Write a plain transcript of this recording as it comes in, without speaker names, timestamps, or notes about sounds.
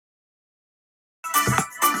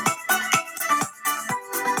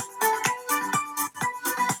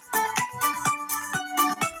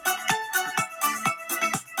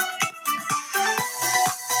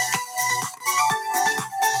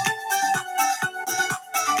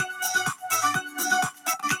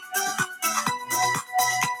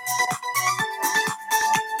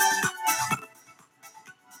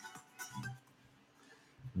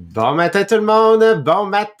Bon matin tout le monde, bon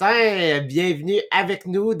matin, bienvenue avec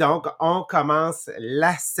nous. Donc, on commence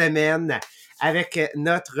la semaine avec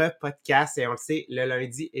notre podcast et on le sait, le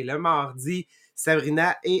lundi et le mardi,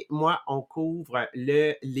 Sabrina et moi, on couvre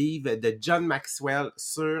le livre de John Maxwell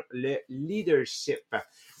sur le leadership.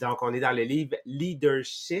 Donc, on est dans le livre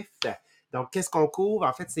Leadershift. Donc, qu'est-ce qu'on couvre?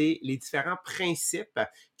 En fait, c'est les différents principes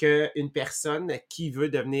qu'une personne qui veut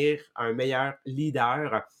devenir un meilleur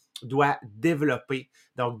leader doit développer,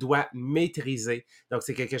 donc doit maîtriser. Donc,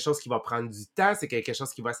 c'est quelque chose qui va prendre du temps, c'est quelque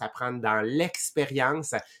chose qui va s'apprendre dans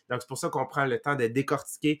l'expérience. Donc, c'est pour ça qu'on prend le temps de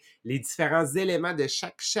décortiquer les différents éléments de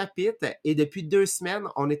chaque chapitre. Et depuis 2 semaines,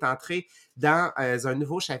 on est entré dans un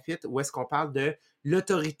nouveau chapitre où est-ce qu'on parle de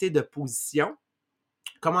l'autorité de position.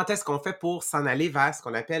 Comment est-ce qu'on fait pour s'en aller vers ce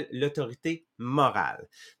qu'on appelle l'autorité morale?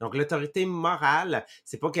 Donc, l'autorité morale,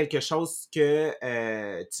 c'est pas quelque chose que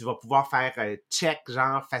tu vas pouvoir faire check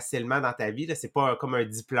genre facilement dans ta vie. Là. C'est pas comme un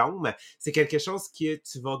diplôme. C'est quelque chose que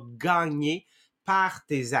tu vas gagner par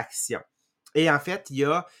tes actions. Et en fait, il y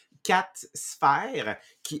a 4 sphères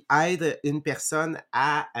qui aident une personne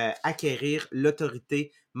à acquérir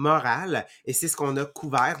l'autorité morale. Et c'est ce qu'on a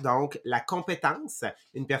couvert. Donc, la compétence.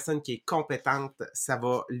 Une personne qui est compétente, ça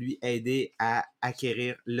va lui aider à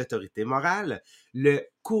acquérir l'autorité morale. Le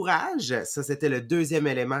courage, ça c'était le deuxième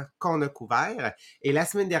élément qu'on a couvert. Et la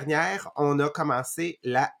semaine dernière, on a commencé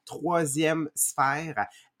la troisième sphère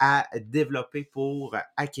à développer pour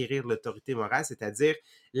acquérir l'autorité morale, c'est-à-dire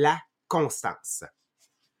la constance.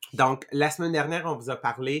 Donc, la semaine dernière, on vous a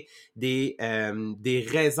parlé des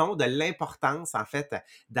raisons, de l'importance, en fait,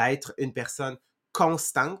 d'être une personne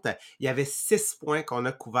constante. Il y avait 6 points qu'on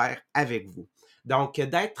a couverts avec vous. Donc,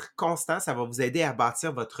 d'être constant, ça va vous aider à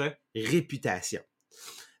bâtir votre réputation.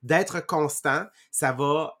 D'être constant, ça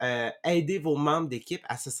va aider vos membres d'équipe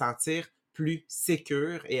à se sentir plus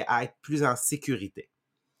sécures et à être plus en sécurité.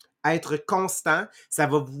 Être constant, ça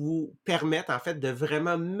va vous permettre en fait de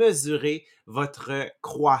vraiment mesurer votre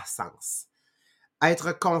croissance.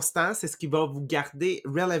 Être constant, c'est ce qui va vous garder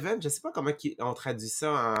relevant. Je ne sais pas comment on traduit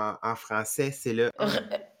ça en français. C'est le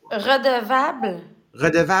Redevable.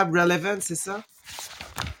 redevable, relevant, c'est ça?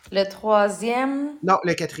 Le troisième. Non,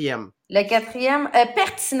 le quatrième. Le quatrième.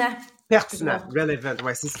 Pertinent. Pertinent, Excuse-moi. relevant.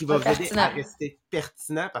 Ouais, c'est ce qui va vous aider à Pertinent. rester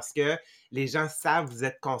pertinent parce que les gens savent que vous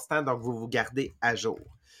êtes constant, donc vous vous gardez à jour.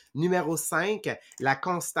 Numéro 5, la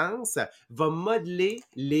constance va modeler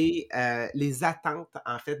les attentes,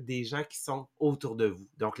 en fait, des gens qui sont autour de vous.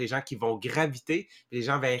 Donc, les gens qui vont graviter, les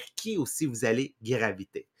gens vers qui aussi vous allez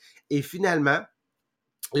graviter. Et finalement,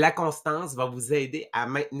 la constance va vous aider à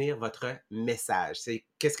maintenir votre message.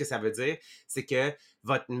 Qu'est-ce que ça veut dire? C'est que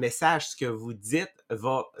votre message, ce que vous dites,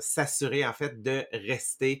 va s'assurer en fait de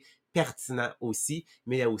rester pertinent aussi,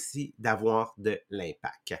 mais aussi d'avoir de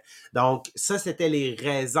l'impact. Donc, ça, c'était les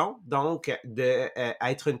raisons donc de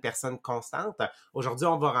être une personne constante. Aujourd'hui,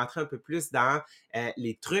 on va rentrer un peu plus dans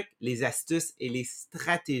les trucs, les astuces et les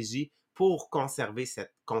stratégies pour conserver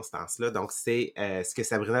cette constance-là. Donc, c'est ce que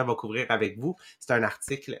Sabrina va couvrir avec vous. C'est un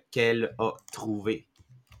article qu'elle a trouvé.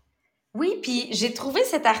 Oui, puis j'ai trouvé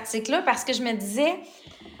cet article-là parce que je me disais,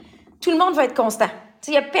 tout le monde va être constant.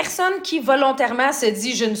 Il n'y a personne qui volontairement se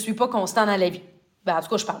dit « je ne suis pas constant dans la vie ». Ben, en tout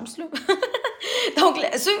cas, je pense, là. Donc,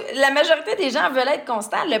 la majorité des gens veulent être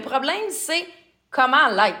constants. Le problème, c'est comment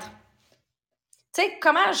l'être. Tu sais,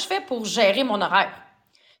 comment je fais pour gérer mon horaire?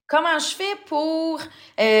 Comment je fais pour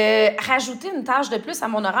rajouter une tâche de plus à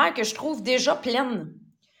mon horaire que je trouve déjà pleine?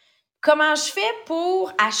 Comment je fais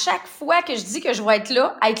pour, à chaque fois que je dis que je vais être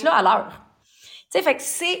là à l'heure? Tu sais, fait que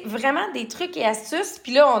c'est vraiment des trucs et astuces.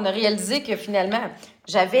 Puis là, on a réalisé que finalement,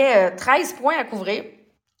 j'avais 13 points à couvrir.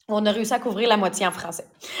 On a réussi à couvrir la moitié en français.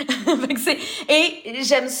 Et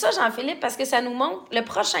j'aime ça, Jean-Philippe, parce que ça nous montre le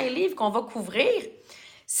prochain livre qu'on va couvrir,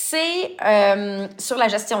 c'est sur la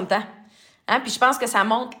gestion de temps. Hein? Puis je pense que ça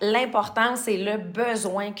montre l'importance et le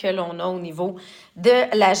besoin que l'on a au niveau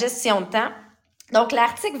de la gestion de temps. Donc,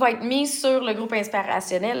 l'article va être mis sur le groupe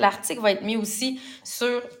inspirationnel. L'article va être mis aussi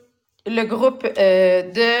sur le groupe pas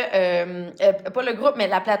le groupe, mais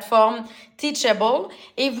la plateforme Teachable.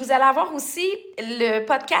 Et vous allez avoir aussi le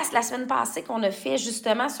podcast la semaine passée qu'on a fait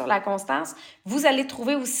justement sur la constance. Vous allez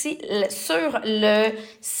trouver aussi sur le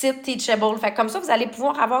site Teachable. Fait que comme ça, vous allez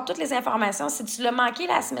pouvoir avoir toutes les informations. Si tu l'as manqué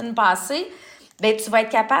la semaine passée, ben tu vas être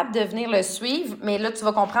capable de venir le suivre. Mais là, tu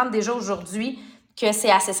vas comprendre déjà aujourd'hui que c'est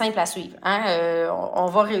assez simple à suivre. Hein? On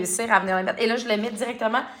va réussir à venir le mettre. Et là, je le mets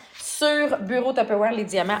directement sur Bureau Tupperware les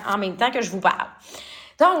diamants en même temps que je vous parle.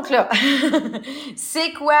 Donc là,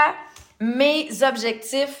 c'est quoi mes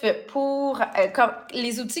objectifs pour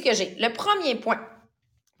les outils que j'ai? Le premier point,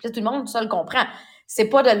 là, tout le monde ça le comprend, C'est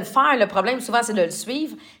pas de le faire, le problème souvent c'est de le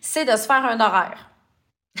suivre, c'est de se faire un horaire.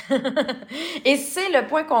 Et c'est le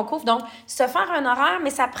point qu'on couvre. Donc, se faire un horaire, mais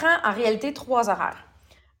ça prend en réalité 3 horaires.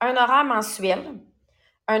 Un horaire mensuel,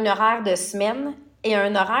 un horaire de semaine et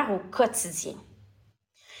un horaire au quotidien.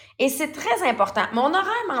 Et c'est très important. Mon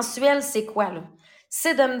horaire mensuel, c'est quoi, là?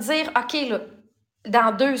 C'est de me dire, OK, là,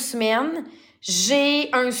 dans 2 semaines, j'ai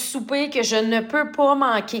un souper que je ne peux pas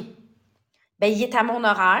manquer. Bien, il est à mon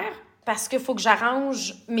horaire parce qu'il faut que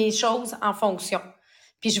j'arrange mes choses en fonction.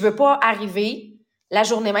 Puis je veux pas arriver la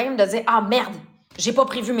journée même de dire, ah merde, j'ai pas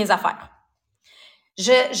prévu mes affaires.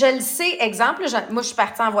 Je le sais, exemple, moi je suis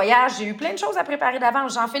partie en voyage, j'ai eu plein de choses à préparer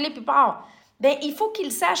d'avance, Jean-Philippe il part. Bien, il faut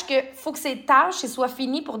qu'il sache que faut que ses tâches soient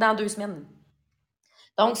finies pour dans 2 semaines.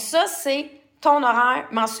 Donc ça, c'est ton horaire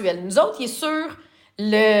mensuel. Nous autres, il est sur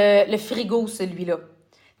le frigo, celui-là.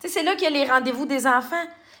 Tu sais, c'est là qu'il y a les rendez-vous des enfants.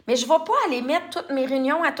 Mais je ne vais pas aller mettre toutes mes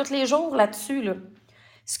réunions à tous les jours là-dessus, là.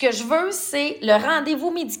 Ce que je veux, c'est le rendez-vous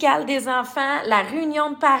médical des enfants, la réunion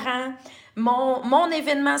de parents, mon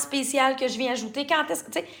événement spécial que je viens ajouter. Quand est-ce que,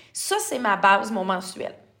 tu sais, ça, c'est ma base, mon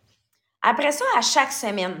mensuel. Après ça, à chaque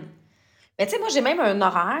semaine. Mais tu sais, moi, j'ai même un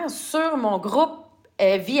horaire sur mon groupe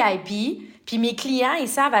VIP, puis mes clients, ils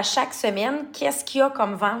savent à chaque semaine qu'est-ce qu'il y a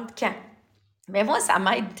comme vente quand. Mais moi, ça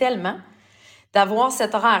m'aide tellement d'avoir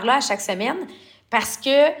cet horaire-là à chaque semaine parce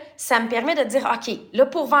que ça me permet de dire, OK, là,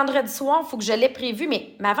 pour vendredi soir, il faut que je l'ai prévu,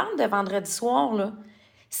 mais ma vente de vendredi soir, là,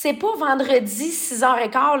 c'est pas vendredi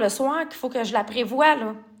 6h15 le soir qu'il faut que je la prévoie,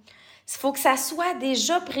 là. Il faut que ça soit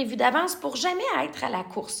déjà prévu d'avance pour jamais être à la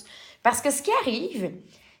course. Parce que ce qui arrive,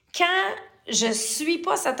 quand je suis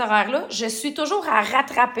pas cet horaire-là, je suis toujours à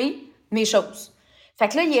rattraper mes choses. Fait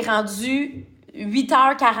que là, il est rendu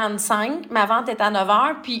 8h45, ma vente est à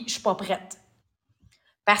 9h, puis je suis pas prête.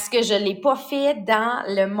 Parce que je l'ai pas fait dans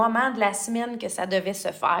le moment de la semaine que ça devait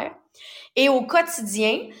se faire. Et au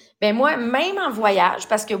quotidien, ben moi, même en voyage,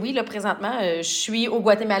 parce que oui, là, présentement, je suis au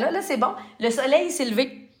Guatemala, là, c'est bon, le soleil s'est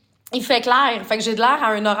levé. Il fait clair, fait que j'ai de l'air à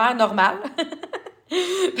un horaire normal.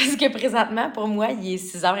 Parce que présentement, pour moi, il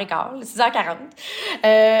est 6h15, 6h40.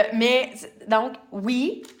 Mais donc,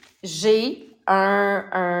 oui, j'ai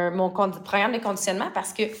mon programme de conditionnement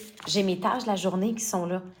parce que j'ai mes tâches de la journée qui sont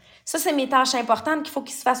là. Ça, c'est mes tâches importantes qu'il faut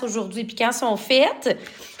qu'ils se fassent aujourd'hui. Puis quand elles sont faites,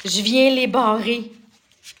 je viens les barrer.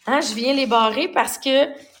 Hein? Je viens les barrer parce que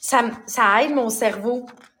ça aide mon cerveau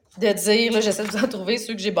de dire, là, j'essaie de vous en trouver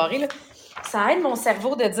ceux que j'ai barrés, là. Ça aide mon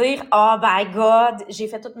cerveau de dire, oh my God, j'ai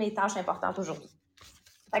fait toutes mes tâches importantes aujourd'hui.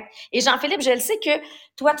 Et Jean-Philippe, je le sais que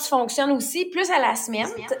toi, tu fonctionnes aussi plus à la semaine.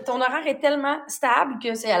 Ton horaire est tellement stable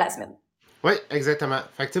que c'est à la semaine. Oui, exactement.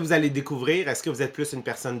 Fait que vous allez découvrir, est-ce que vous êtes plus une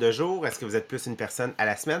personne de jour, est-ce que vous êtes plus une personne à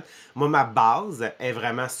la semaine. Moi, ma base est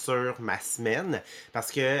vraiment sur ma semaine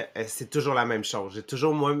parce que c'est toujours la même chose. J'ai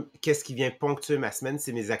toujours, moi, qu'est-ce qui vient ponctuer ma semaine,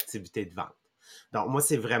 c'est mes activités de vente. Donc, moi,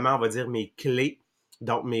 c'est vraiment, on va dire, mes clés,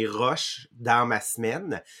 donc mes rushs dans ma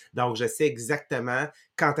semaine. Donc, je sais exactement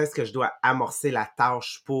quand est-ce que je dois amorcer la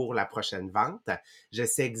tâche pour la prochaine vente. Je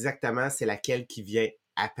sais exactement c'est laquelle qui vient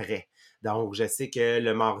après. Donc, je sais que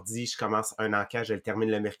le mardi, je commence un encas, je le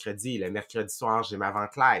termine le mercredi. Le mercredi soir, j'ai ma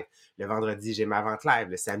vente live. Le vendredi, j'ai ma vente live.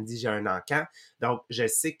 Le samedi, j'ai un encan. Donc, je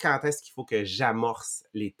sais quand est-ce qu'il faut que j'amorce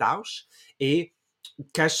les tâches. Et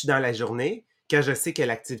quand je suis dans la journée, quand je sais que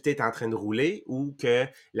l'activité est en train de rouler ou que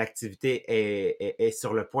l'activité est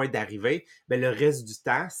sur le point d'arriver, bien, le reste du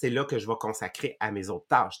temps, c'est là que je vais consacrer à mes autres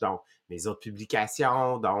tâches. Donc, mes autres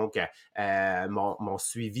publications, donc mon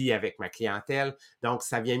suivi avec ma clientèle. Donc,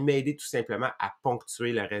 ça vient m'aider tout simplement à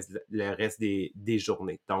ponctuer le reste des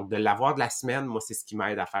journées. Donc, de l'avoir de la semaine, moi, c'est ce qui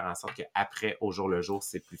m'aide à faire en sorte qu'après, au jour le jour,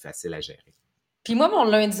 c'est plus facile à gérer. Puis moi, mon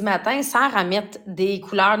lundi matin sert à mettre des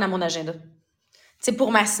couleurs dans mon agenda. C'est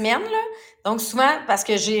pour ma semaine, là. Donc, souvent, parce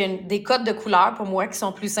que j'ai des codes de couleurs pour moi qui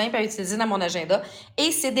sont plus simples à utiliser dans mon agenda.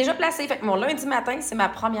 Et c'est déjà placé. Fait que mon lundi matin, c'est ma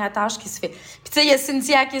première tâche qui se fait. Puis, tu sais, il y a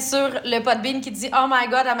Cynthia qui est sur le Podbean qui dit « Oh my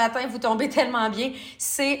God, à matin, vous tombez tellement bien. »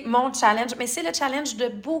 C'est mon challenge. Mais c'est le challenge de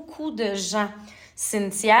beaucoup de gens,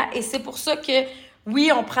 Cynthia. Et c'est pour ça que,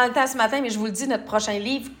 oui, on prend le temps ce matin, mais je vous le dis, notre prochain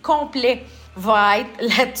livre complet va être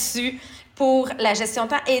là-dessus pour la gestion de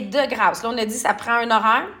temps. Et de grâce, là, on a dit ça prend un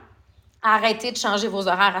horaire. Arrêtez de changer vos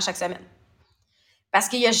horaires à chaque semaine. Parce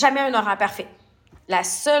qu'il n'y a jamais un horaire parfait. La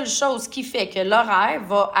seule chose qui fait que l'horaire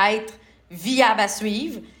va être viable à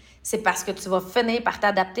suivre, c'est parce que tu vas finir par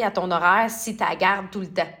t'adapter à ton horaire si tu la gardes tout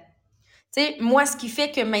le temps. Tu sais, moi, ce qui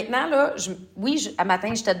fait que maintenant, là, à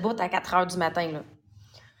matin, j'étais debout à 4 heures du matin, là.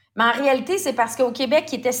 Mais en réalité, c'est parce qu'au Québec,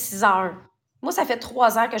 il était 6 heures. Moi, ça fait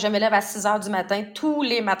 3 heures que je me lève à 6 heures du matin, tous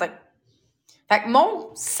les matins. Fait que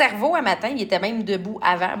mon cerveau, à matin, il était même debout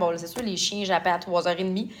avant. Bon, c'est sûr, les chiens jappaient à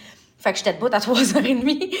 3h30. Fait que j'étais debout à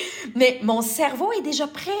 3h30. Mais mon cerveau est déjà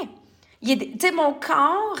prêt. Tu sais, mon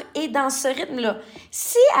corps est dans ce rythme-là.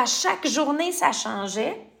 Si à chaque journée, ça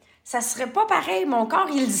changeait, ça serait pas pareil. Mon corps,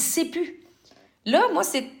 il ne sait plus. Là, moi,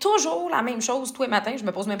 c'est toujours la même chose tous les matins. Je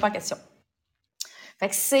me pose même pas la question. Fait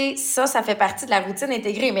que c'est ça, ça fait partie de la routine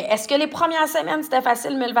intégrée. Mais est-ce que les premières semaines, c'était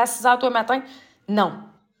facile de me lever à 6 heures tous les matins? Non.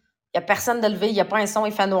 Il n'y a personne de lever, il n'y a pas un son,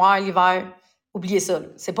 il fait noir l'hiver. Oubliez ça, là.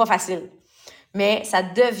 C'est pas facile. Mais ça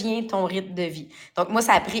devient ton rythme de vie. Donc, moi,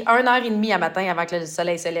 ça a pris 1h30 à matin avant que le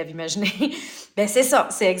soleil se lève, imaginez. Ben c'est ça,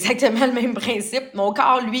 c'est exactement le même principe. Mon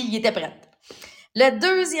corps, lui, il était prêt. La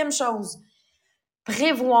deuxième chose,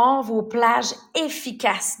 prévoir vos plages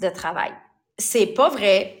efficaces de travail. C'est pas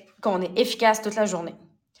vrai qu'on est efficace toute la journée.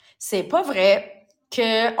 C'est pas vrai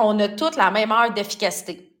qu'on a toute la même heure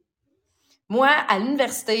d'efficacité. Moi, à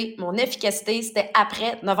l'université, mon efficacité, c'était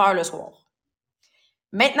après 9h le soir.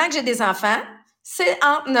 Maintenant que j'ai des enfants, c'est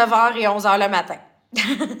entre 9h et 11h le matin.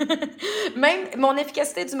 Même mon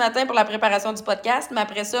efficacité du matin pour la préparation du podcast, mais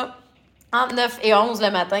après ça, entre 9 et 11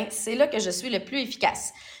 le matin, c'est là que je suis le plus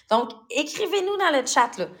efficace. Donc, écrivez-nous dans le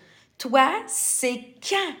chat, là. Toi, c'est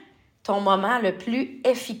quand ton moment le plus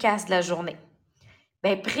efficace de la journée?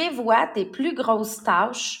 Ben, prévois tes plus grosses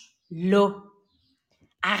tâches là.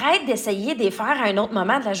 Arrête d'essayer de les faire à un autre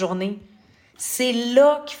moment de la journée. C'est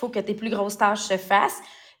là qu'il faut que tes plus grosses tâches se fassent.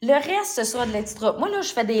 Le reste, ce soit de l'extra. Moi, là,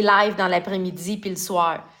 je fais des lives dans l'après-midi puis le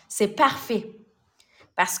soir. C'est parfait.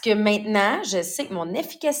 Parce que maintenant, je sais que mon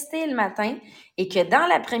efficacité est le matin et que dans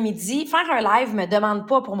l'après-midi, faire un live ne me demande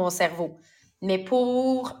pas pour mon cerveau. Mais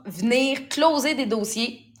pour venir closer des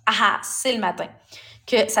dossiers, c'est le matin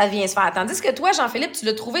que ça vient se faire. Tandis que toi, Jean-Philippe, tu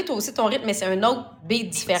l'as trouvé toi aussi ton rythme, mais c'est un autre beat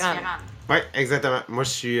différent. Oui, exactement. Moi, je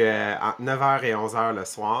suis entre 9h et 11h le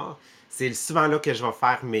soir. C'est souvent là que je vais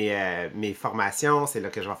faire mes formations, c'est là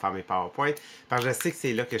que je vais faire mes PowerPoint, parce que je sais que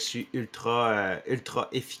c'est là que je suis ultra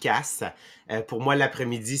efficace. Pour moi,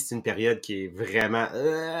 l'après-midi, c'est une période qui est vraiment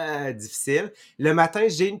difficile. Le matin,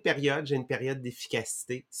 j'ai une période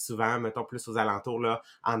d'efficacité, souvent, mettons plus aux alentours, là,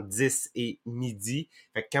 entre 10 et midi.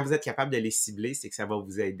 Fait que quand vous êtes capable de les cibler, c'est que ça va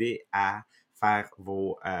vous aider à faire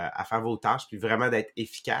vos tâches, puis vraiment d'être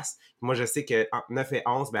efficace. Moi, je sais que entre 9 et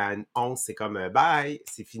 11, ben, 11, c'est comme bye,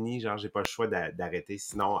 c'est fini, genre, j'ai pas le choix d'arrêter.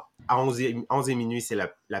 Sinon, 11 et minuit, c'est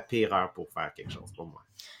la pire heure pour faire quelque chose pour moi.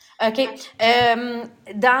 OK.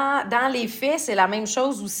 Dans les faits, c'est la même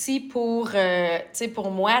chose aussi pour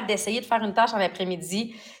moi, d'essayer de faire une tâche en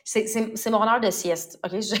après-midi. C'est mon heure de sieste.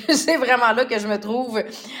 OK? C'est vraiment là que je me trouve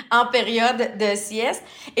en période de sieste.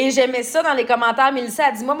 Et j'aimais ça dans les commentaires. Mélissa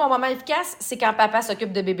a dit, moi, mon moment efficace, c'est quand papa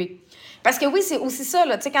s'occupe de bébé. Parce que oui, c'est aussi ça,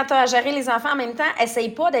 là. Tu sais, quand tu as à gérer les enfants en même temps, essaye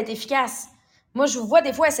pas d'être efficace. Moi, je vous vois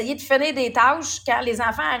des fois essayer de finir des tâches quand les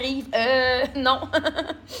enfants arrivent. Non.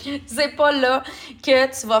 C'est pas là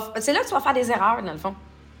que tu vas... C'est là que tu vas faire des erreurs, dans le fond.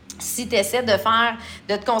 Si tu essaies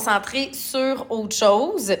de te concentrer sur autre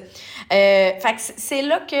chose. Fait que c'est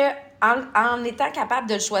là que, en étant capable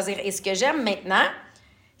de le choisir. Et ce que j'aime maintenant,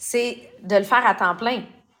 c'est de le faire à temps plein.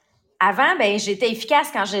 Avant, ben j'étais efficace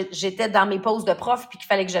quand j'étais dans mes pauses de prof puis qu'il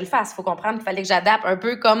fallait que je le fasse. Il faut comprendre qu'il fallait que j'adapte un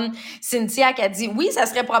peu comme Cynthia qui a dit, oui, ça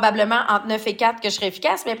serait probablement entre 9 et 4 que je serais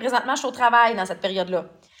efficace, mais présentement, je suis au travail dans cette période-là.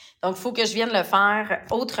 Donc, il faut que je vienne le faire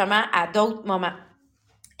autrement à d'autres moments.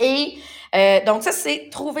 Et donc, ça, c'est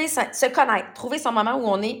se connaître, trouver son moment où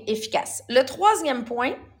on est efficace. Le troisième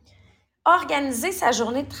point, organiser sa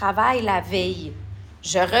journée de travail la veille.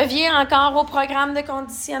 Je reviens encore au programme de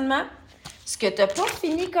conditionnement. Ce que tu n'as pas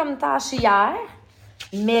fini comme tâche hier,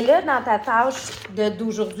 mets-le dans ta tâche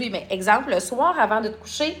d'aujourd'hui. Mais exemple, le soir, avant de te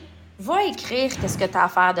coucher, va écrire qu'est-ce que tu as à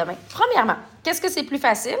faire demain. Premièrement, qu'est-ce que c'est plus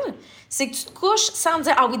facile? C'est que tu te couches sans te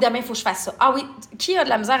dire « Ah oui, demain, il faut que je fasse ça. » Ah oui, qui a de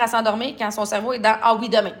la misère à s'endormir quand son cerveau est dans « Ah oui,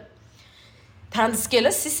 demain. » Tandis que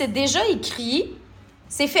là, si c'est déjà écrit,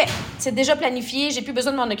 c'est fait. C'est déjà planifié, j'ai plus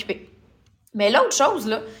besoin de m'en occuper. Mais l'autre chose,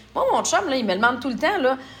 là, moi, mon chum, là, il me demande tout le temps,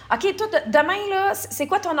 là, « OK, toi, demain, là, c'est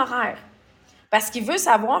quoi ton horaire? » Parce qu'il veut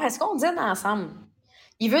savoir, est-ce qu'on dîne ensemble?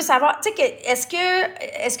 Il veut savoir, tu sais,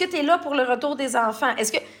 est-ce que tu es là pour le retour des enfants?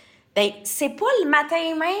 Ben, c'est pas le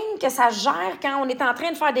matin même que ça gère quand on est en train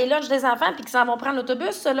de faire des lunchs des enfants puis qu'ils s'en vont prendre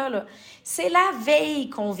l'autobus, cela, là. C'est la veille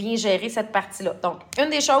qu'on vient gérer cette partie-là. Donc, une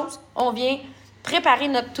des choses, on vient préparer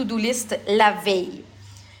notre to-do list la veille.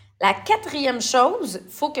 La quatrième chose, il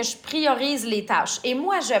faut que je priorise les tâches. Et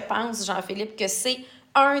moi, je pense, Jean-Philippe, que c'est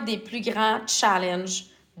un des plus grands challenges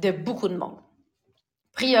de beaucoup de monde.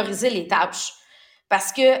 Prioriser les tâches.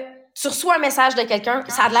 Parce que tu reçois un message de quelqu'un,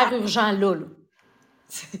 ça a l'air urgent là.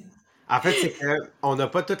 En fait, c'est qu'on n'a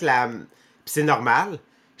pas toute la... Puis c'est normal.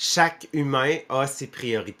 Chaque humain a ses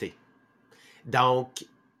priorités. Donc,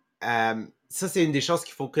 ça, c'est une des choses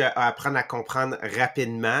qu'il faut apprendre à comprendre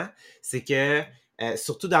rapidement. C'est que,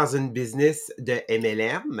 surtout dans une business de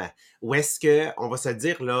MLM, où est-ce que, on va se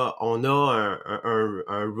dire, là, on a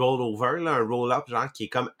un rollover, là, un roll-up, genre, qui est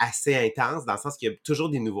comme assez intense, dans le sens qu'il y a toujours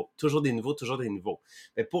des nouveaux, toujours des nouveaux, toujours des nouveaux.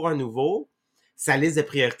 Mais pour un nouveau, sa liste de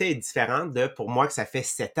priorités est différente de, pour moi, que ça fait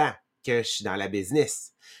 7 ans que je suis dans la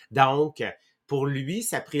business. Donc, pour lui,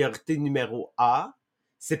 sa priorité numéro A,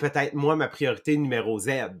 c'est peut-être moi ma priorité numéro Z,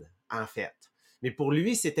 en fait. Mais pour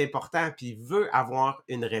lui, c'est important, puis il veut avoir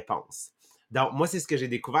une réponse. Donc, moi, c'est ce que j'ai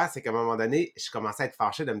découvert, c'est qu'à un moment donné, je commençais à être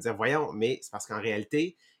fâché de me dire, voyons, mais c'est parce qu'en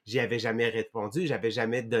réalité, j'y avais jamais répondu, j'avais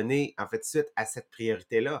jamais donné, en fait, suite à cette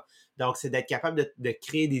priorité-là. Donc, c'est d'être capable de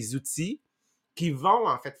créer des outils qui vont,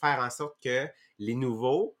 en fait, faire en sorte que les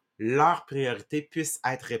nouveaux, leurs priorités puissent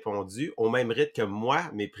être répondues au même rythme que moi,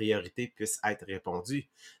 mes priorités puissent être répondues.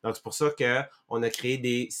 Donc, c'est pour ça qu'on a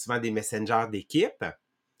créé souvent des messengers d'équipe.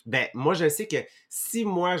 Ben, moi, je sais que si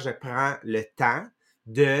moi, je prends le temps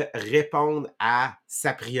de répondre à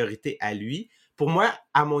sa priorité à lui, pour moi,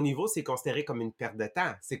 à mon niveau, c'est considéré comme une perte de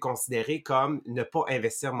temps. C'est considéré comme ne pas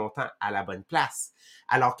investir mon temps à la bonne place.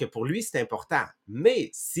 Alors que pour lui, c'est important. Mais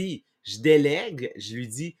si je délègue, je lui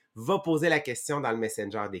dis, va poser la question dans le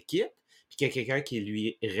messenger d'équipe, puis qu'il y a quelqu'un qui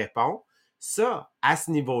lui répond, ça, à ce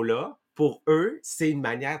niveau-là, pour eux, c'est une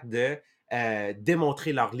manière de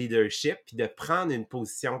démontrer leur leadership puis de prendre une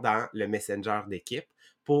position dans le messenger d'équipe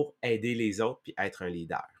pour aider les autres puis être un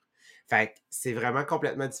leader. Fait que c'est vraiment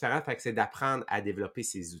complètement différent. Fait que c'est d'apprendre à développer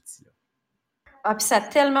ces outils-là. Ah, puis ça a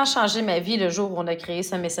tellement changé ma vie le jour où on a créé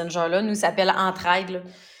ce messenger-là. Nous, ça s'appelle Entraide, là.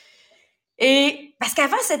 Et parce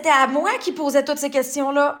qu'avant, c'était à moi qui posais toutes ces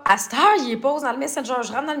questions-là. À cette heure, il les pose dans le Messenger.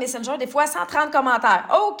 Je rentre dans le Messenger, des fois, 130 commentaires.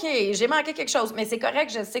 OK, j'ai manqué quelque chose, mais c'est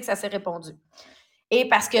correct, je sais que ça s'est répondu. Et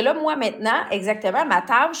parce que là, moi, maintenant, exactement, ma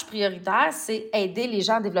tâche prioritaire, c'est aider les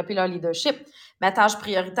gens à développer leur leadership. Ma tâche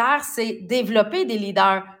prioritaire, c'est développer des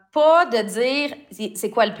leaders, pas de dire c'est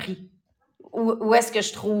quoi le prix, où est-ce que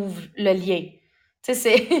je trouve le lien. Tu sais,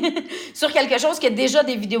 c'est sur quelque chose qui a déjà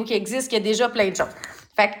des vidéos qui existent, qui a déjà plein de choses.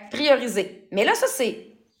 Fait que prioriser. Mais là, ça, c'est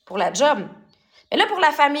pour la job. Mais là, pour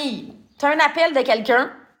la famille, tu as un appel de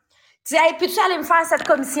quelqu'un. Tu dis, hey, peux-tu aller me faire cette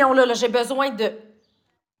commission-là? Là, j'ai besoin de.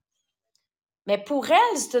 Mais pour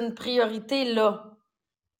elle, c'est une priorité là.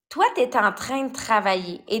 Toi, tu es en train de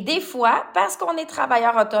travailler. Et des fois, parce qu'on est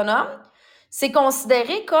travailleur autonome, c'est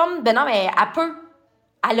considéré comme, ben non, mais elle peut.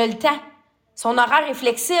 Elle a le temps. Son horaire est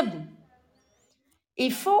flexible.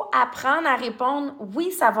 Il faut apprendre à répondre,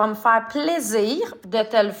 oui, ça va me faire plaisir de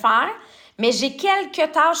te le faire, mais j'ai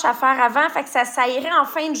quelques tâches à faire avant, fait que ça irait en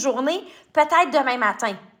fin de journée, peut-être demain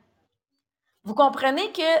matin. Vous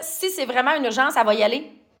comprenez que si c'est vraiment une urgence, ça va y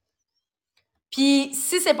aller. Puis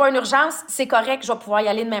si c'est pas une urgence, c'est correct, je vais pouvoir y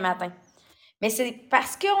aller demain matin. Mais c'est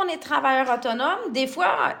parce qu'on est travailleur autonome, des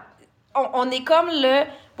fois, on est comme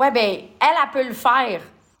ouais, ben, elle peut le faire,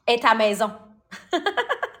 elle est à la maison.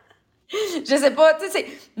 Je sais pas, tu sais,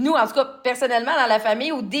 nous, en tout cas, personnellement, dans la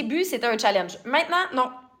famille, au début, c'était un challenge. Maintenant,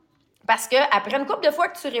 non. Parce que après une couple de fois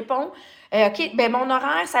que tu réponds, OK, ben mon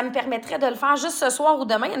horaire, ça me permettrait de le faire juste ce soir ou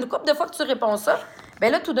demain. Une couple de fois que tu réponds ça,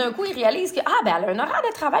 ben là, tout d'un coup, ils réalisent que, ben elle a un horaire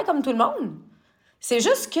de travail comme tout le monde. C'est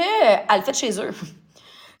juste qu'elle le fait chez eux.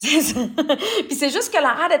 Puis c'est juste que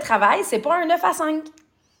l'horaire de travail, c'est pas un 9 à 5.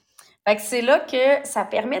 Fait que c'est là que ça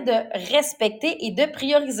permet de respecter et de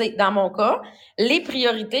prioriser. Dans mon cas, les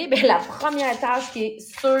priorités, ben la première tâche qui est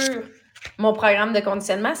sur mon programme de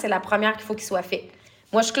conditionnement, c'est la première qu'il faut qu'il soit fait.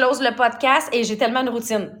 Moi, je close le podcast et j'ai tellement de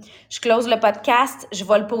routine. Je close le podcast, je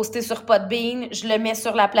vais le poster sur Podbean, je le mets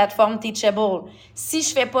sur la plateforme Teachable. Si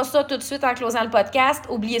je fais pas ça tout de suite en closant le podcast,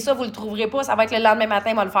 oubliez ça, vous le trouverez pas, ça va être le lendemain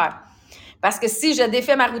matin, on va le faire. Parce que si je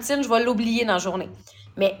défais ma routine, je vais l'oublier dans la journée.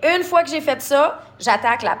 Mais une fois que j'ai fait ça,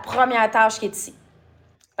 j'attaque la première tâche qui est ici.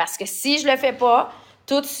 Parce que si je le fais pas,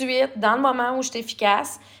 tout de suite, dans le moment où je suis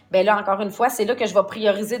efficace, ben là, encore une fois, c'est là que je vais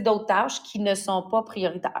prioriser d'autres tâches qui ne sont pas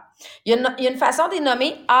prioritaires. Il y a une façon de les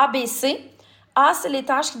nommer A, B, C. A, c'est les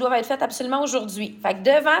tâches qui doivent être faites absolument aujourd'hui. Fait que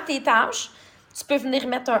devant tes tâches, tu peux venir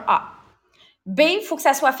mettre un A. B, il faut que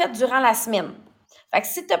ça soit fait durant la semaine. Fait que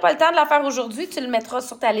si tu n'as pas le temps de la faire aujourd'hui, tu le mettras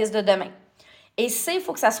sur ta liste de demain. Et C, il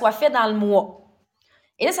faut que ça soit fait dans le mois.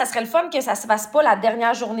 Et là, ça serait le fun que ça ne se fasse pas la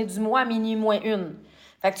dernière journée du mois à minuit moins une.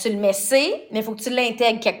 Fait que tu le mets C, mais il faut que tu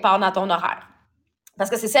l'intègres quelque part dans ton horaire. Parce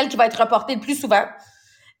que c'est celle qui va être reportée le plus souvent,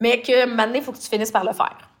 mais que maintenant, il faut que tu finisses par le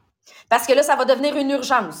faire. Parce que là, ça va devenir une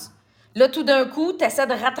urgence. Là, tout d'un coup, tu essaies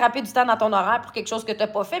de rattraper du temps dans ton horaire pour quelque chose que tu n'as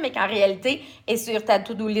pas fait, mais qu'en réalité, est sur ta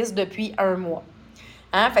to-do list depuis un mois.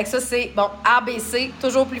 Hein? Fait que ça, c'est, bon, A, B, C,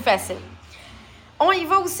 toujours plus facile. On y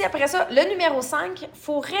va aussi après ça. Le numéro 5, il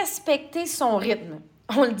faut respecter son rythme.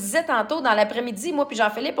 on le disait tantôt, dans l'après-midi, moi puis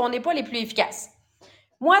Jean-Philippe, on n'est pas les plus efficaces.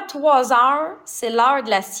 Moi, 3 heures, c'est l'heure de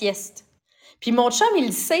la sieste. Puis mon chum, il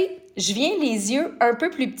le sait, je viens les yeux un peu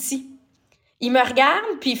plus petits. Il me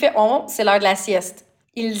regarde, puis il fait « Oh, c'est l'heure de la sieste ».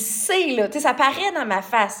 Il le sait, là, tu sais, ça paraît dans ma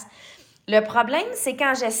face. Le problème, c'est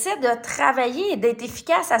quand j'essaie de travailler et d'être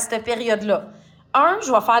efficace à cette période-là. 1,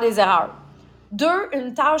 je vais faire des erreurs. 2,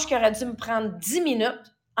 une tâche qui aurait dû me prendre 10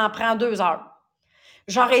 minutes en prend 2 heures.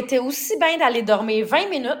 J'aurais été aussi bien d'aller dormir 20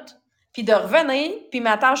 minutes, puis de revenir, puis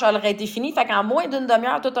ma tâche aurait été finie. Fait qu'en moins d'une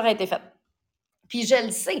demi-heure, tout aurait été fait. Puis je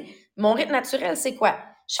le sais, mon rythme naturel, c'est quoi?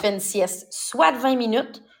 Je fais une sieste soit de 20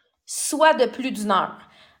 minutes, soit de plus d'1 heure.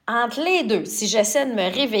 Entre les deux, si j'essaie de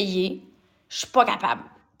me réveiller, je suis pas capable.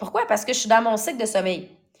 Pourquoi? Parce que je suis dans mon cycle de sommeil.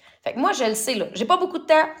 Fait que moi, je le sais, là. J'ai pas beaucoup de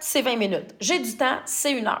temps, c'est 20 minutes. J'ai du temps,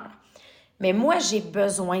 c'est 1 heure. Mais moi, j'ai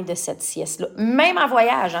besoin de cette sieste-là. Même en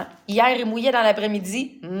voyage, hein. Hier, il mouillait dans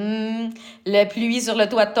l'après-midi. La pluie sur le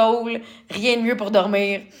toit de tôle. Rien de mieux pour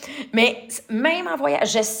dormir. Mais même en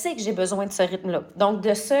voyage, je sais que j'ai besoin de ce rythme-là. Donc,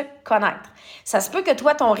 de se connaître. Ça se peut que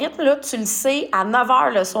toi, ton rythme, là, tu le sais, à 9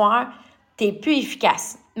 h le soir, t'es plus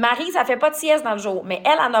efficace. Marie, ça fait pas de sieste dans le jour. Mais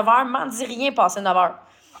elle, à 9 h, m'en dit rien passer 9 h.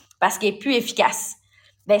 Parce qu'elle est plus efficace.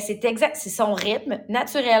 Ben, c'est exact, c'est son rythme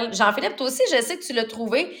naturel. Jean-Philippe, toi aussi, je sais que tu l'as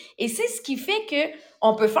trouvé et c'est ce qui fait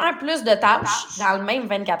qu'on peut faire plus de tâches dans le même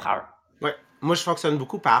 24 heures. Oui, moi je fonctionne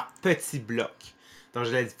beaucoup par petits blocs. Donc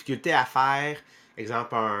j'ai la difficulté à faire,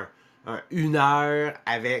 exemple, un 1 heure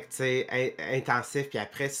avec, tu sais, intensif, puis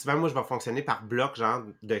après, souvent moi je vais fonctionner par bloc, genre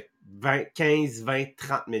de 15, 20,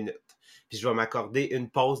 30 minutes. Puis je vais m'accorder une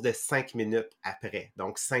pause de 5 minutes après,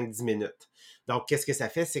 donc 5-10 minutes. Donc, qu'est-ce que ça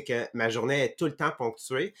fait? C'est que ma journée est tout le temps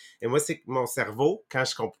ponctuée. Et moi, c'est que mon cerveau, quand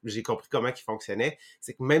j'ai compris comment il fonctionnait,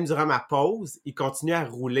 c'est que même durant ma pause, il continue à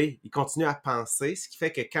rouler, il continue à penser, ce qui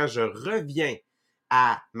fait que quand je reviens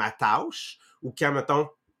à ma tâche, ou quand, mettons,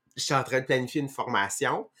 je suis en train de planifier une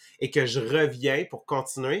formation et que je reviens pour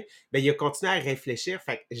continuer, bien, il a continué à réfléchir.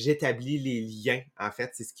 Fait que j'établis les liens, en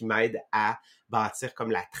fait. C'est ce qui m'aide à bâtir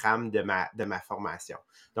comme la trame de ma formation.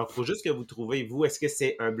 Donc, il faut juste que vous trouviez, vous, est-ce que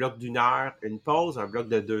c'est un bloc d'1 heure, une pause, un bloc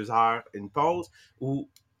de 2 heures, une pause, ou,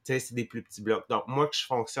 tu sais, c'est des plus petits blocs. Donc, moi, je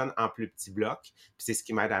fonctionne en plus petits blocs, puis c'est ce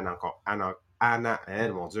qui m'aide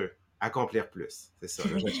mon Dieu, accomplir plus. C'est ça,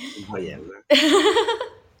 là, j'ai une voyelle, là.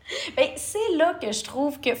 Bien, c'est là que je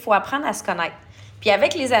trouve qu'il faut apprendre à se connaître. Puis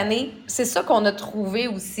avec les années, c'est ça qu'on a trouvé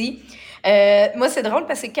aussi. Moi, c'est drôle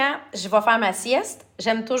parce que quand je vais faire ma sieste,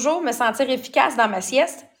 j'aime toujours me sentir efficace dans ma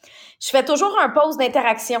sieste. Je fais toujours un pause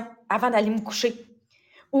d'interaction avant d'aller me coucher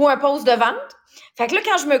ou un pause de vente. Fait que là,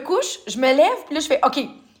 quand je me couche, je me lève, puis là, je fais « OK,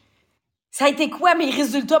 ça a été quoi mes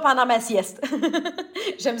résultats pendant ma sieste? »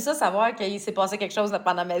 J'aime ça savoir qu'il s'est passé quelque chose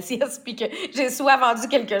pendant ma sieste puis que j'ai soit vendu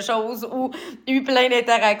quelque chose ou eu plein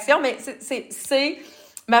d'interactions, mais c'est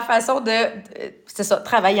ma façon c'est ça,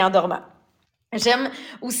 travailler en dormant. J'aime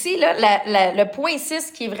aussi là, le point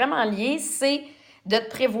 6 qui est vraiment lié, c'est de te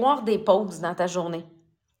prévoir des pauses dans ta journée.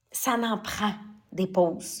 Ça n'en prend des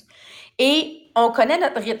pauses. Et on connaît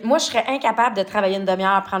notre rythme. Moi, je serais incapable de travailler une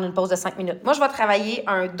demi-heure, prendre une pause de 5 minutes. Moi, je vais travailler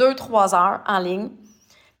 2-3 heures en ligne,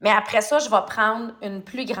 mais après ça, je vais prendre une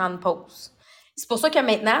plus grande pause. C'est pour ça que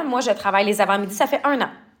maintenant, moi, je travaille les avant-midi. Ça fait 1 an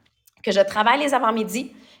que je travaille les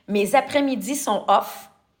avant-midi. Mes après-midi sont off.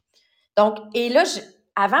 Donc, et là,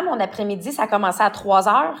 avant mon après-midi, ça commençait à 3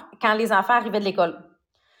 heures quand les enfants arrivaient de l'école.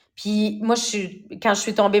 Puis moi, quand je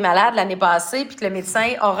suis tombée malade l'année passée, puis que le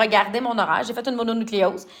médecin a regardé mon horaire, j'ai fait une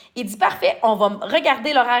mononucléose, il dit « Parfait, on va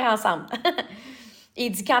regarder l'horaire ensemble. »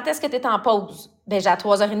 Il dit « Quand est-ce que tu es en pause? » Bien, j'ai à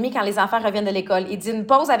 3h30 quand les enfants reviennent de l'école. Il dit « Une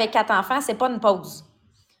pause avec 4 enfants, c'est pas une pause.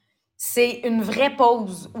 C'est une vraie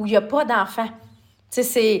pause où il n'y a pas d'enfants. » Tu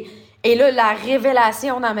sais, et là, la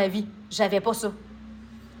révélation dans ma vie, j'avais pas ça.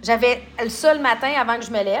 J'avais le seul matin avant que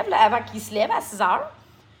je me lève, avant qu'ils se lèvent à 6 heures.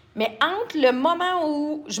 Mais entre le moment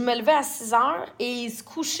où je me levais à 6 heures et ils se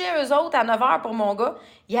couchaient eux autres à 9 heures pour mon gars,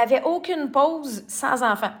 il n'y avait aucune pause sans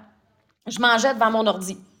enfant. Je mangeais devant mon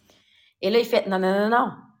ordi. Et là, il fait «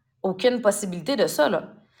 Non. Aucune possibilité de ça, là.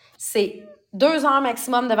 C'est 2 heures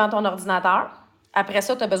maximum devant ton ordinateur. Après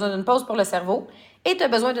ça, tu as besoin d'une pause pour le cerveau. Et tu as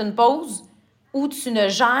besoin d'une pause où tu ne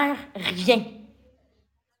gères rien. »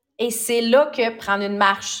 Et c'est là que prendre une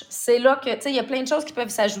marche, c'est là que, tu sais, il y a plein de choses qui peuvent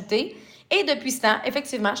s'ajouter. Et depuis ce temps,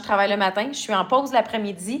 effectivement, je travaille le matin, je suis en pause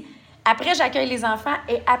l'après-midi. Après, j'accueille les enfants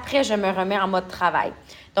et après, je me remets en mode travail.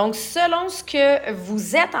 Donc, selon ce que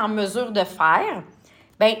vous êtes en mesure de faire,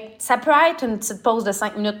 bien, ça peut être une petite pause de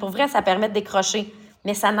 5 minutes. Pour vrai, ça permet de décrocher,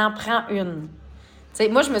 mais ça n'en prend une. Tu sais,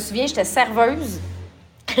 moi, je me souviens, j'étais serveuse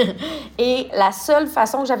et la seule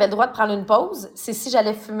façon que j'avais le droit de prendre une pause, c'est si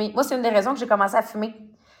j'allais fumer. Moi, c'est une des raisons que j'ai commencé à fumer.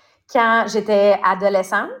 quand j'étais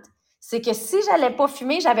adolescente, c'est que si j'allais pas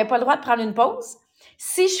fumer, j'avais pas le droit de prendre une pause.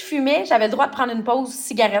 Si je fumais, j'avais le droit de prendre une pause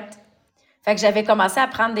cigarette. Fait que j'avais commencé à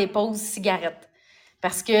prendre des pauses cigarettes.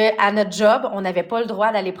 Parce que à notre job, on n'avait pas le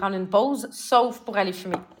droit d'aller prendre une pause, sauf pour aller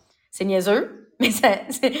fumer. C'est niaiseux, mais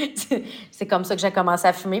c'est comme ça que j'ai commencé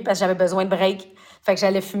à fumer, parce que j'avais besoin de break. Fait que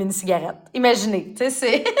j'allais fumer une cigarette. Imaginez, tu sais,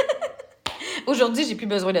 c'est... Aujourd'hui, j'ai plus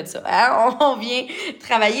besoin de ça. Hein? On vient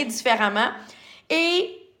travailler différemment.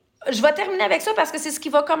 Et je vais terminer avec ça parce que c'est ce qui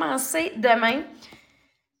va commencer demain.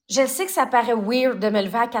 Je sais que ça paraît weird de me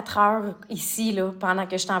lever à 4 heures ici, là, pendant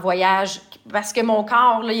que je suis en voyage, parce que mon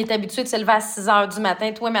corps, là, il est habitué de se lever à 6 heures du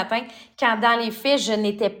matin, tous les matins, quand dans les faits, je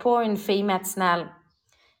n'étais pas une fille matinale,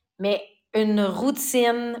 mais une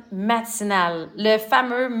routine matinale, le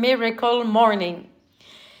fameux Miracle Morning.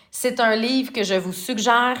 C'est un livre que je vous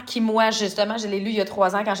suggère, qui, moi, justement, je l'ai lu il y a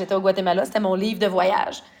 3 ans quand j'étais au Guatemala. C'était mon livre de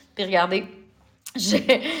voyage. Puis regardez,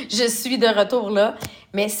 je suis de retour là.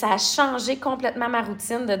 Mais ça a changé complètement ma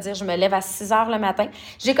routine de dire je me lève à 6 heures le matin.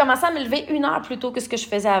 J'ai commencé à me lever 1 heure plus tôt que ce que je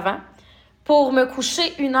faisais avant pour me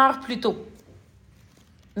coucher 1 heure plus tôt.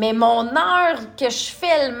 Mais mon heure que je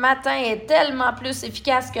fais le matin est tellement plus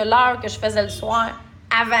efficace que l'heure que je faisais le soir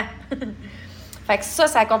avant. Fait que ça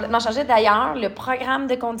a complètement changé. D'ailleurs, le programme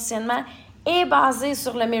de conditionnement est basé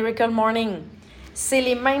sur le Miracle Morning. C'est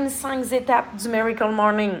les mêmes 5 étapes du Miracle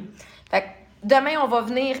Morning. Fait que demain, on va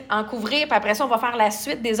venir en couvrir, puis après ça, on va faire la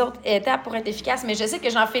suite des autres étapes pour être efficace. Mais je sais que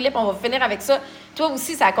Jean-Philippe, on va finir avec ça. Toi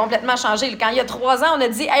aussi, ça a complètement changé. Quand il y a 3 ans, on a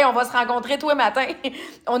dit « Hey, on va se rencontrer tous les matins. »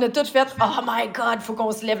 On a tout fait « Oh my God, faut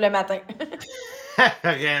qu'on se lève le matin. »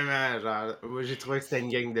 Vraiment, genre, moi j'ai trouvé que c'était une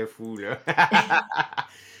gang de fous, là.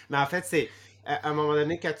 Mais en fait, c'est à un moment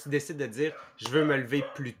donné, quand tu décides de dire je veux me lever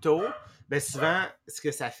plus tôt, ben souvent, ce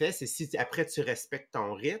que ça fait, c'est si après tu respectes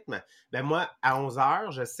ton rythme, ben moi, à 11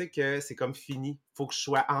 heures, je sais que c'est comme fini. Faut que je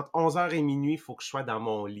sois entre 11 heures et minuit, il faut que je sois dans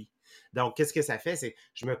mon lit. Donc, qu'est-ce que ça fait? C'est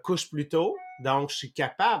je me couche plus tôt, donc je suis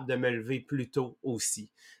capable de me lever plus tôt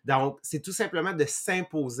aussi. Donc, c'est tout simplement de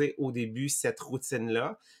s'imposer au début cette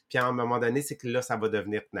routine-là. Puis à un moment donné, c'est que là, ça va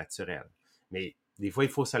devenir naturel. Mais des fois, il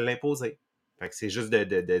faut se l'imposer. Fait que c'est juste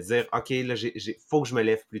de dire, OK, là, faut que je me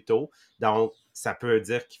lève plus tôt. Donc, ça peut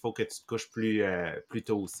dire qu'il faut que tu te couches plus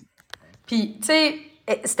tôt aussi. Puis, tu sais,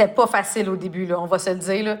 c'était pas facile au début, là, on va se le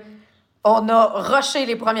dire, là. On a rushé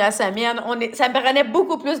les premières semaines. Ça me prenait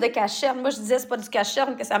beaucoup plus de cacherne. Moi, je disais, c'est pas du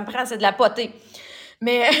cacherne que ça me prend, c'est de la potée.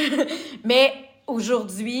 Mais, mais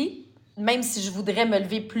aujourd'hui, même si je voudrais me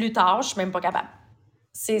lever plus tard, je suis même pas capable.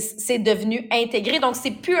 C'est devenu intégré, donc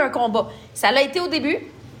c'est plus un combat. Ça l'a été au début,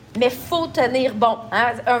 mais faut tenir bon.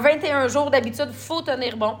 Hein? Un 21 jours d'habitude, faut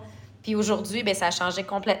tenir bon. Puis aujourd'hui, ben, ça a changé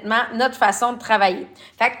complètement notre façon de travailler.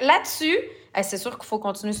 Fait que là-dessus, c'est sûr qu'il faut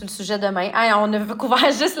continuer sur le sujet demain. Hein, on a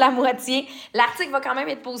couvert juste la moitié. L'article va quand même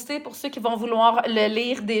être posté pour ceux qui vont vouloir le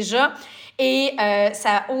lire déjà. Et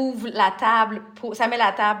ça ouvre la table, ça met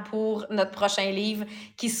la table pour notre prochain livre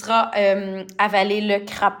qui sera Avaler le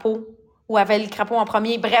crapaud ou avaler le crapaud en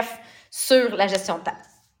premier. Bref, sur la gestion de temps.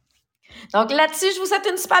 Donc là-dessus, je vous souhaite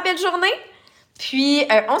une super belle journée. Puis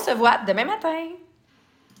on se voit demain matin.